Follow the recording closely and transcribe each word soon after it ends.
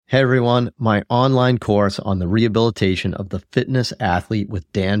Hey everyone, my online course on the rehabilitation of the fitness athlete with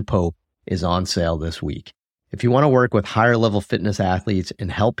Dan Pope is on sale this week. If you want to work with higher level fitness athletes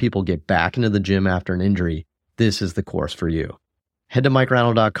and help people get back into the gym after an injury, this is the course for you. Head to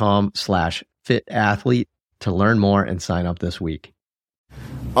MikeReinold.com/fitathlete to learn more and sign up this week.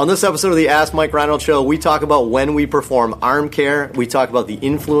 On this episode of the Ask Mike Reinold Show, we talk about when we perform arm care, we talk about the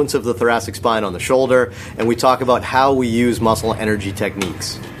influence of the thoracic spine on the shoulder, and we talk about how we use muscle energy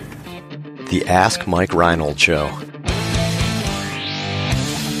techniques. The Ask Mike Reinold Show.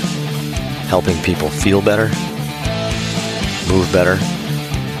 Helping people feel better, move better,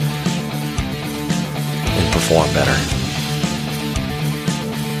 and perform better.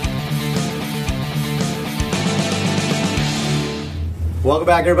 Welcome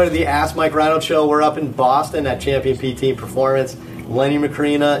back, everybody, to the Ask Mike Reinold Show. We're up in Boston at Champion PT Performance. Lenny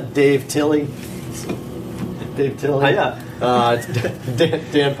Macrina, Dave Tilley. Hiya.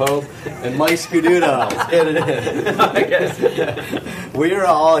 Dan Pope, and Mike Scuduto. Let's get it in. We are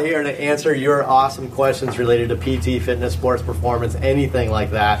all here to answer your awesome questions related to PT, fitness, sports performance, anything like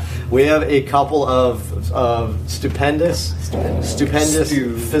that. We have a couple of stupendous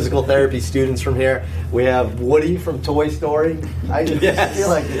physical therapy students from here. We have Woody from Toy Story. I feel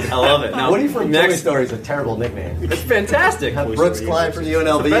like I love it. Now, Woody from Toy Story is a terrible nickname. It's fantastic. Brooks Klein from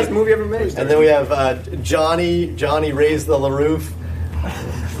UNLV. It's the best movie ever made. And then we have Johnny raised the LaRoof.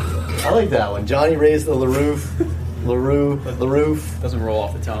 I like that one. Johnny raised the LaRoof. Doesn't roll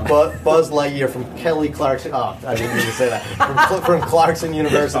off the tongue. Buzz Lightyear from Kelly Clarkson. Oh, I didn't mean to say that. From Clarkson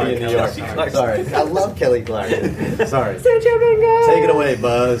University in New York. Sorry. I love Kelly Clarkson. Sorry. Take it away,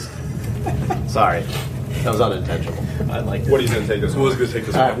 Buzz. Sorry. That was unintentional. I like it. Woody's going to take this one. Woody's going to take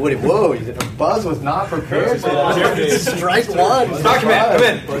this one. All right, Woody. Whoa, Buzz was not prepared. Strike one. Come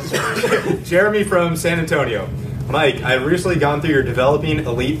in. Jeremy from San Antonio. Mike, I've recently gone through your Developing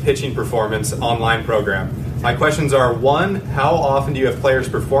Elite Pitching Performance online program. My questions are, 1, how often do you have players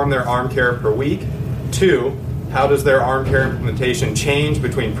perform their arm care per week? 2, how does their arm care implementation change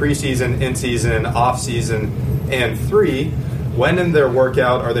between preseason, in-season, off-season? And 3, when in their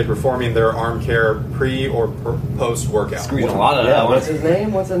workout are they performing their arm care pre or post-workout? Squeezing a lot of that. What's his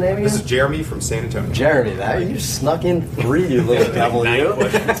name? What's the name again? This is Jeremy from San Antonio. Jeremy, you snuck in 3, you little devil, you.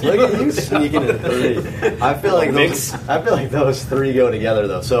 Look at you sneaking in 3. I feel like those 3 go together,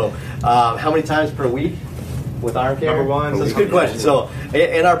 though. So, how many times per week with arm care? Number 1. That's a good question. So,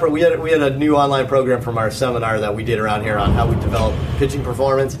 in our we had a new online program from our seminar that we did around here on how we develop pitching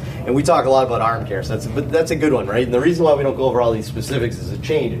performance, and we talk a lot about arm care. So that's a good one, right? And the reason why we don't go over all these specifics is it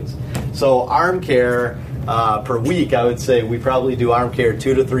changes. So, arm care. Per week, I would say we probably do arm care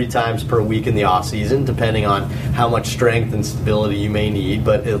 2 to 3 times per week in the off season, depending on how much strength and stability you may need,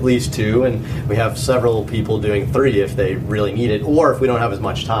 but at least 2, and we have several people doing 3 if they really need it, or if we don't have as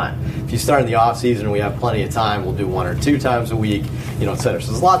much time. If you start in the off season and we have plenty of time, we'll do 1 or 2 times a week, et cetera. So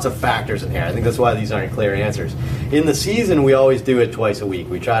there's lots of factors in here. I think that's why these aren't clear answers. In the season, we always do it twice a week.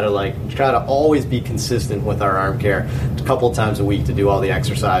 We try to always be consistent with our arm care a couple of times a week to do all the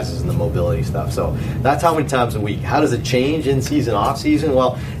exercises and the mobility stuff. So that's how many times a week. How does it change in season, off season?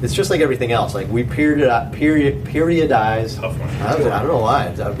 Well, it's just like everything else. Like we periodize. Tough one. I don't know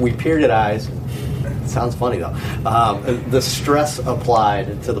why. We periodize. It sounds funny though. The stress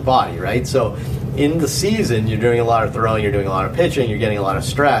applied to the body, right? So in the season, you're doing a lot of throwing, you're doing a lot of pitching, you're getting a lot of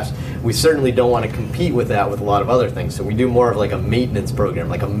stress. We certainly don't want to compete with that with a lot of other things. So we do more of like a maintenance program,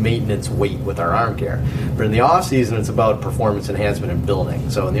 like a maintenance weight with our arm care. But in the off season, it's about performance enhancement and building.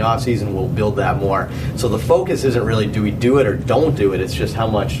 So in the off season, we'll build that more. So the focus isn't really do we do it or don't do it. It's just how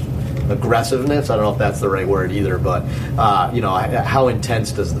much aggressiveness. I don't know if that's the right word either, but how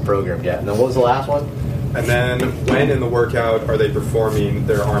intense does the program get? And then what was the last one? And then when in the workout are they performing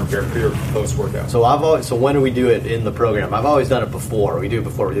their arm care pre or post workout? So when do we do it in the program? I've always done it before. We do it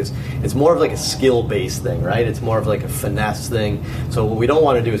before. It's more of like a skill-based thing, right? It's more of like a finesse thing. So what we don't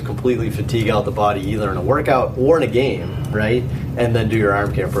want to do is completely fatigue out the body either in a workout or in a game, right? And then do your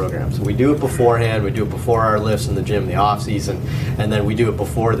arm care program. So we do it beforehand. We do it before our lifts in the gym in the off season, and then we do it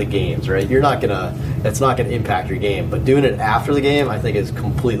before the games, right? It's not gonna impact your game, but doing it after the game, I think is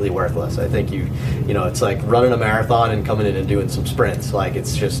completely worthless. I think it's like running a marathon and coming in and doing some sprints. Like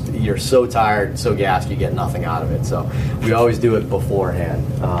it's just you're so tired, so gassed, you get nothing out of it. So we always do it beforehand.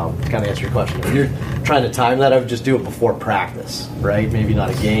 To kind of answer your question, if you're trying to time that, I would just do it before practice, right? Maybe not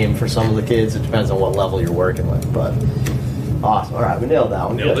a game for some of the kids. It depends on what level you're working with, but. Awesome. All right, we nailed that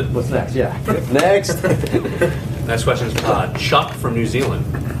one. Nailed it. What's next? Yeah. Next. Next question is Chuck from New Zealand.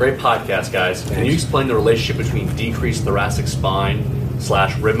 Great podcast, guys. Can you explain the relationship between decreased thoracic spine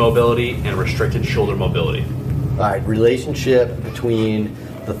 / rib mobility and restricted shoulder mobility? All right, relationship between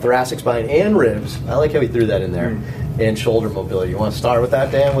the thoracic spine and ribs. I like how he threw that in there. And shoulder mobility. You want to start with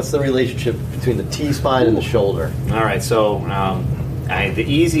that, Dan? What's the relationship between the T-spine and the shoulder? All right, so the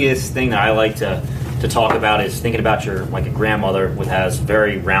easiest thing that I like to talk about is thinking about like a grandmother who has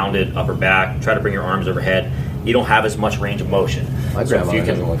very rounded upper back. Try to bring your arms overhead. You don't have as much range of motion. My grandmother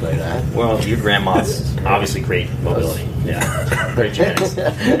doesn't look like that. Well, your grandma's obviously great mobility. Yeah, great genetics.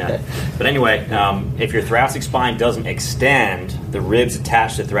 Yeah. But anyway, if your thoracic spine doesn't extend, the ribs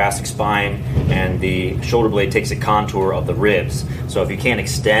attach to the thoracic spine, and the shoulder blade takes a contour of the ribs. So if you can't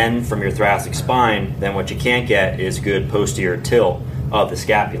extend from your thoracic spine, then what you can't get is good posterior tilt of the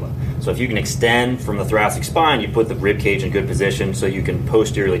scapula. So if you can extend from the thoracic spine, you put the rib cage in a good position so you can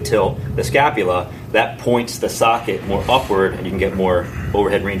posteriorly tilt the scapula. That points the socket more upward, and you can get more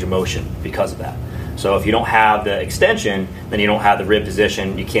overhead range of motion because of that. So if you don't have the extension, then you don't have the rib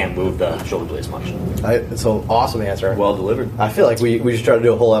position. You can't move the shoulder blade as much. So awesome answer. Well delivered. I feel like we should try to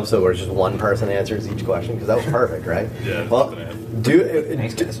do a whole episode where just one person answers each question, because that was perfect, right? Yeah. Well, do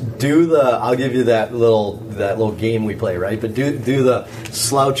the. I'll give you that little game we play, right? But do the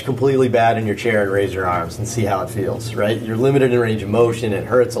slouch completely bad in your chair and raise your arms and see how it feels, right? You're limited in range of motion. It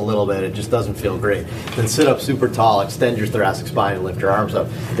hurts a little bit. It just doesn't feel great. Then sit up super tall, extend your thoracic spine, and lift your arms up.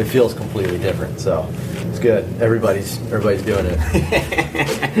 It feels completely different. So it's good. Everybody's doing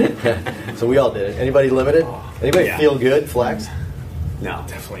it. So we all did it. Anybody limited? Anybody feel good? Flex? No.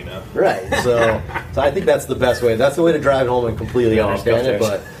 Definitely not. Right. So I think that's the best way. That's the way to drive home and completely understand it.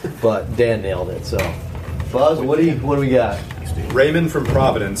 But Dan nailed it. So Buzz, what do we got? Raymond from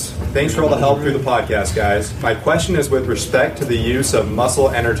Providence. Thanks for all the help through the podcast, guys. My question is with respect to the use of muscle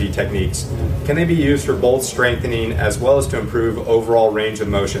energy techniques. Can they be used for both strengthening as well as to improve overall range of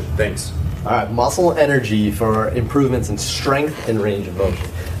motion? Thanks. All right, muscle energy for improvements in strength and range of motion.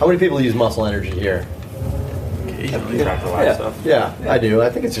 How many people use muscle energy here? Yeah, I do. I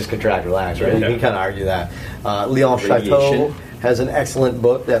think it's just contract, relax, right? You can kind of argue that. Leon Chateau has an excellent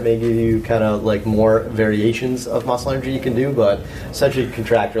book that may give you kind of like more variations of muscle energy you can do, but essentially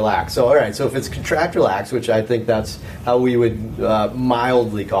contract, relax. So, all right, so if it's contract, relax, which I think that's how we would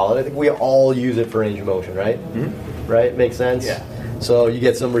mildly call it, I think we all use it for range of motion, right? Mm-hmm. Right? Makes sense? Yeah. So you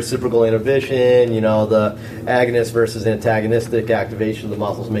get some reciprocal inhibition, the agonist versus antagonistic activation of the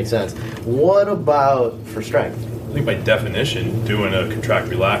muscles makes sense. What about for strength? I think by definition, doing a contract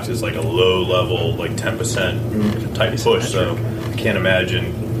relax is like a low level, like 10% type push. So I can't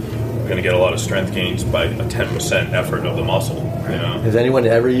imagine we're going to get a lot of strength gains by a 10% effort of the muscle. Has anyone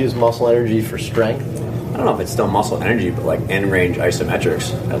ever used muscle energy for strength? I don't know if it's still muscle energy, but like end range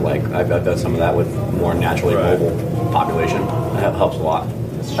isometrics. I've done some of that with more naturally mobile population. That helps a lot.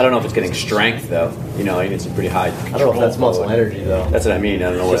 I don't know if it's getting strength though. You need some pretty high control. I don't know if that's muscle energy though. That's what I mean. I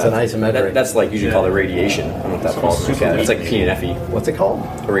don't know what it's an isometric. That's like usually called irradiation. I don't know what that falls. It's like PNFE. What's it called?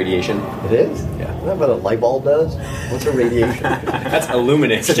 Irradiation. It is? Yeah. Isn't that what a light bulb does? What's irradiation? That's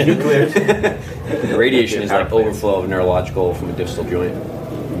illumination. Nuclear. Radiation is like overflow of neurological from a distal joint.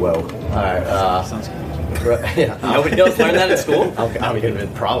 Whoa. All right. Sounds good. Yeah. Nobody else learned that at school? I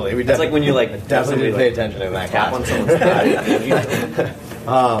mean, probably. It's like when you like definitely didn't pay attention to that tap on someone's back.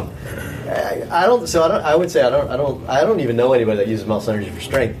 I would say I don't even know anybody that uses muscle energy for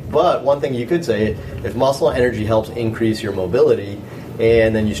strength. But one thing you could say, if muscle energy helps increase your mobility,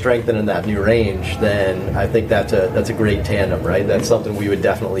 and then you strengthen in that new range, then I think that's a great tandem, right? That's something we would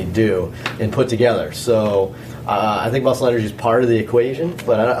definitely do and put together. So I think muscle energy is part of the equation,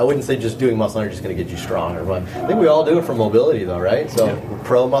 but I wouldn't say just doing muscle energy is going to get you stronger. But I think we all do it for mobility, though, right? So we're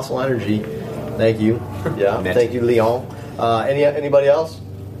pro muscle energy. Thank you. Yeah. Thank you, Leon. Anybody else?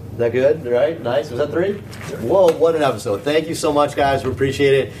 Is that good? Right? Nice. Was that 3? Whoa, what an episode. Thank you so much, guys. We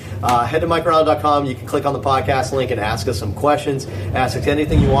appreciate it. Head to MikeReynolds.com. You can click on the podcast link and ask us some questions. Ask us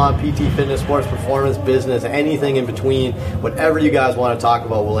anything you want, PT, fitness, sports, performance, business, anything in between. Whatever you guys want to talk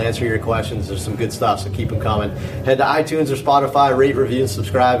about, we'll answer your questions. There's some good stuff, so keep them coming. Head to iTunes or Spotify, rate, review, and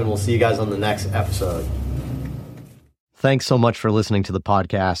subscribe, and we'll see you guys on the next episode. Thanks so much for listening to the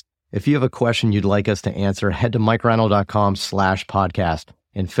podcast. If you have a question you'd like us to answer, head to MikeReynolds.com/podcast.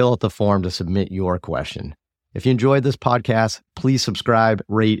 and fill out the form to submit your question. If you enjoyed this podcast, please subscribe,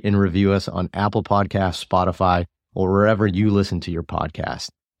 rate, and review us on Apple Podcasts, Spotify, or wherever you listen to your podcast.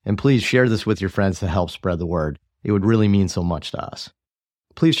 And please share this with your friends to help spread the word. It would really mean so much to us.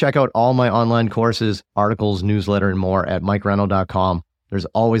 Please check out all my online courses, articles, newsletter, and more at MikeReynolds.com. There's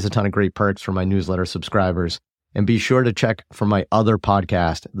always a ton of great perks for my newsletter subscribers. And be sure to check for my other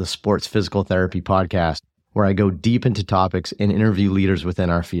podcast, the Sports Physical Therapy Podcast, where I go deep into topics and interview leaders within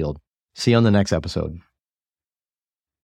our field. See you on the next episode.